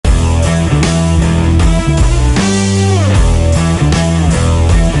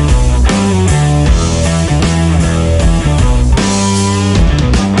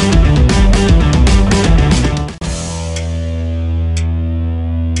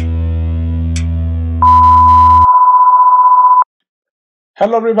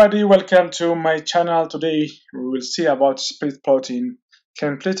Hello everybody, welcome to my channel. Today we will see about split plotting,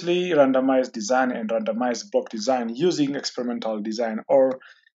 completely randomized design and randomized block design using experimental design or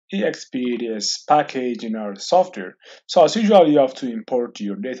ExpDes package in our software. So as usual, you have to import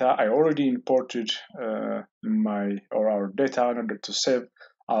your data. I already imported our data in order to save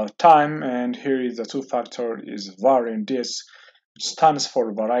our time, and here is the two-factor is Var and Ds, which stands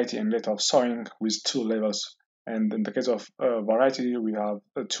for variety and rate of sowing with two levels. And in the case of variety, we have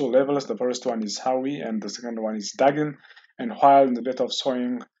two levels. The first one is Howie, and the second one is Dagen. And while in the rate of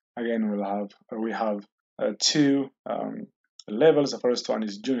sowing, again, we have two levels. The first one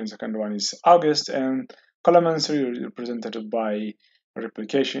is June, and the second one is August. And columns are represented by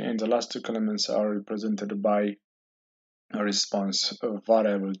replication, and the last two columns are represented by a response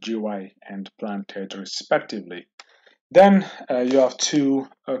variable GY and planted respectively. Then you have to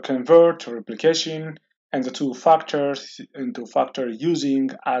convert replication and the two factors into factor using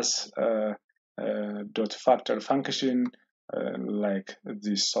as.factor function like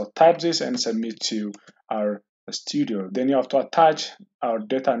this. So type this and submit to our studio. Then you have to attach our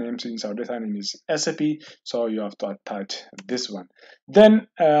data name, since our data name is SAP, so you have to attach this one. Then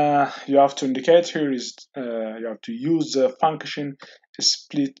you have to indicate here is you have to use the function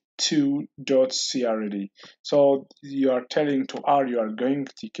split2.CRD. So you are telling to R you are going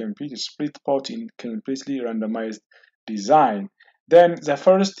to complete a split plot in completely randomized design. Then the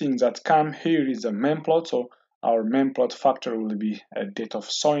first thing that come here is the main plot. So our main plot factor will be a date of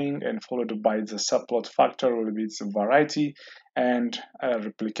sowing, and followed by the subplot factor will be the variety and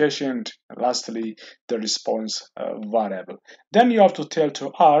replication. Lastly, the response variable. Then you have to tell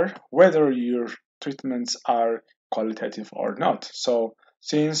to R whether your treatments are qualitative or not. So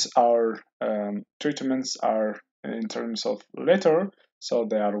since our treatments are in terms of letter, so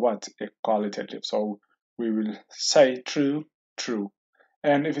they are what? Qualitative. So we will say true, true.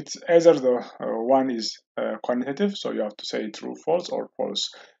 And if it's either the one is quantitative, so you have to say true, false, or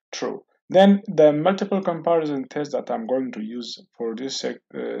false, true. Then the multiple comparison test that I'm going to use for this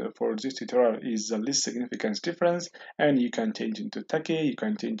tutorial is the least significance difference, and you can change into Take, you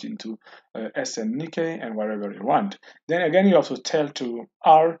can change into S and Nikkei, and whatever you want. Then again, you have to tell to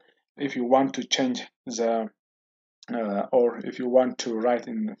R if you want to change the or if you want to write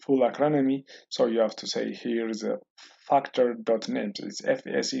in full acronym, so you have to say here is a factor.names, it's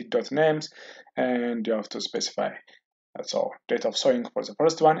fac.names, and you have to specify. So date of sowing for the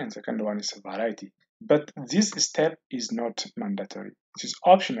first one, and second one is variety. But this step is not mandatory. It is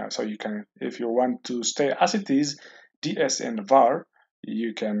optional. So you can, if you want to stay as it is, DS and Var,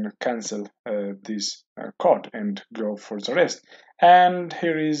 you can cancel this code and go for the rest. And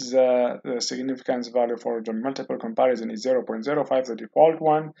here is the significance value for the multiple comparison is 0.05, the default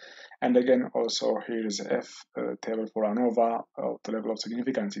one. And again, also here is the F table for ANOVA. The level of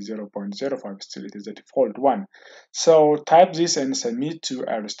significance is 0.05, still it is the default one. So type this and submit to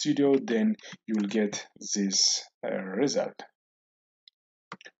RStudio, then you will get this result.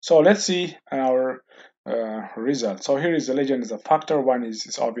 So let's see our result. So here is the legend, is the factor. One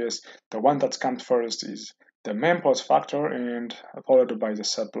is obvious. The one that comes first is the main plot factor, and followed by the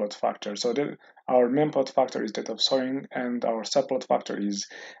subplot factor. So our main plot factor is date of sowing, and our subplot factor is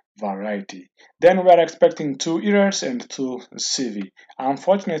variety. Then we are expecting two errors and two CV.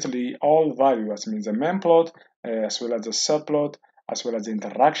 Unfortunately, all values, means the main plot as well as the subplot, as well as the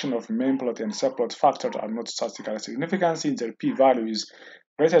interaction of main plot and subplot factors are not statistically significant, since their p-value is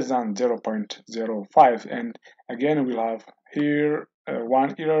greater than 0.05. And again, we'll have here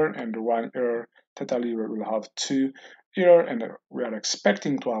one error and one error. Totally, we will have two error, and we are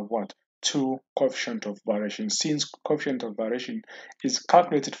expecting to have what? Two coefficient of variation, since coefficient of variation is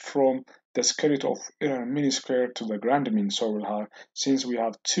calculated from the square root of error mean square to the grand mean. So we'll have, since we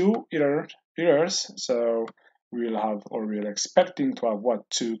have two errors, so we'll have, or we're expecting to have what?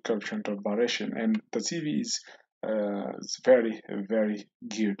 Two coefficient of variation, and the CV is very, very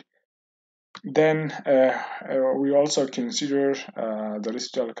good. Then we also consider the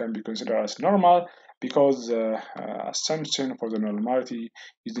residual can be considered as normal, because the assumption for the normality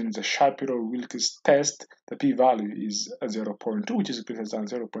using the Shapiro-Wilkes test, the p-value is 0.2, which is greater than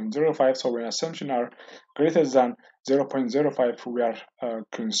 0.05. So when assumptions are greater than 0.05, we are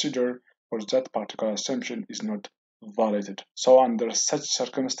considered for that particular assumption is not validated. So under such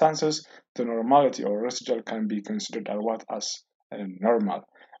circumstances, the normality or residual can be considered as what? As normal.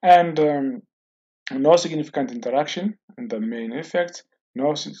 And no significant interaction in the main effect,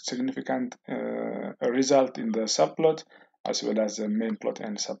 no significant result in the subplot, as well as the main plot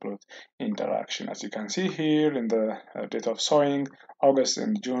and subplot interaction. As you can see here in the date of sowing, August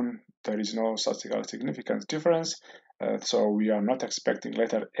and June, there is no statistical significance difference. so we are not expecting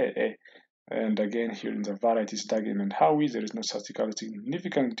letter AA. And again, here in the varieties diagram and Howie, there is no statistically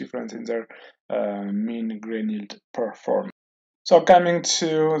significant difference in their mean grain yield performance. So coming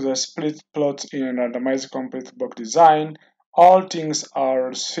to the split plot in randomized complete block design, all things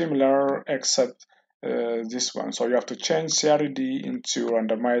are similar except this one. So you have to change CRD into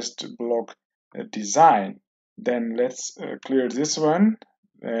randomized block design. Then let's clear this one,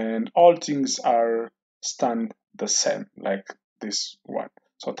 and all things are stand the same like this one.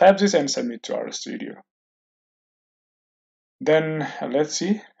 So type this and submit to our studio. Then let's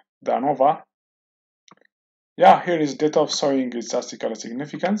see the ANOVA. Yeah, here is data of sowing is statistically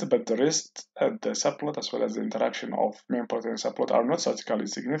significant, but the rest, the subplot as well as the interaction of main plot and subplot are not statistically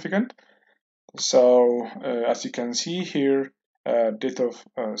significant. So as you can see here, date of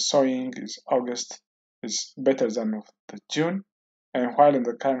sowing is August is better than of the June, and while in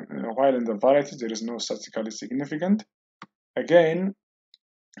the varieties there is no statistically significant. Again,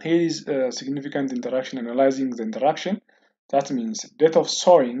 here is a significant interaction. Analyzing the interaction, that means date of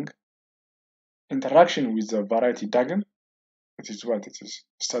sowing interaction with the variety diagram, it is what it is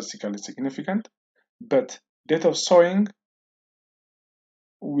statistically significant, but date of sowing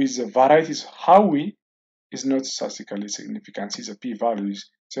with the varieties Howie is not statistically significant. The p-value is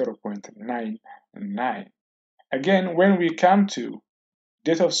 0.99. Again, when we come to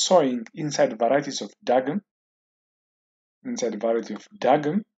date of sowing inside varieties of diagram,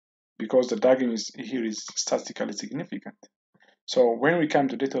 because the diagram is here is statistically significant. So when we come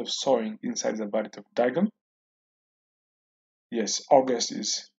to date of sowing inside the variety of diagram, yes, August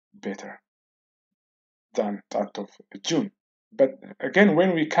is better than that of June. But again,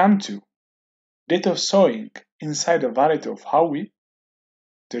 when we come to date of sowing inside the variety of Howie,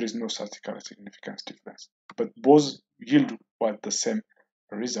 there is no statistical significance difference, but both yield what the same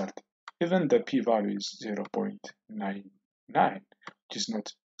result. Even the p-value is 0.99, which is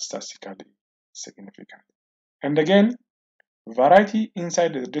not statistically significant. And again, variety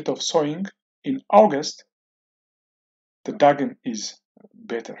inside the date of sowing in August, the diagram is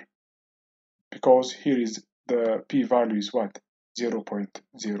better because here is the p-value is what?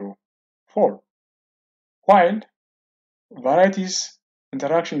 0.04. While varieties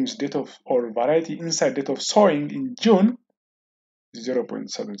interaction with date of or variety inside date of sowing in June is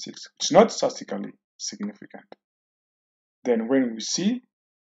 0.76, which is not statistically significant. Then when we see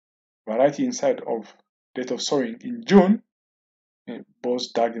variety inside of date of sowing in June,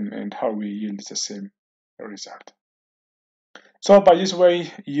 both diagram and how we yield the same result. So by this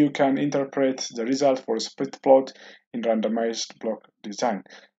way, you can interpret the result for a split plot in randomized block design.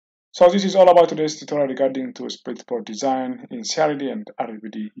 So this is all about today's tutorial regarding to split plot design in CRD and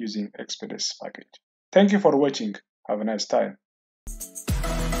RBD using ExpDes package. Thank you for watching. Have a nice time.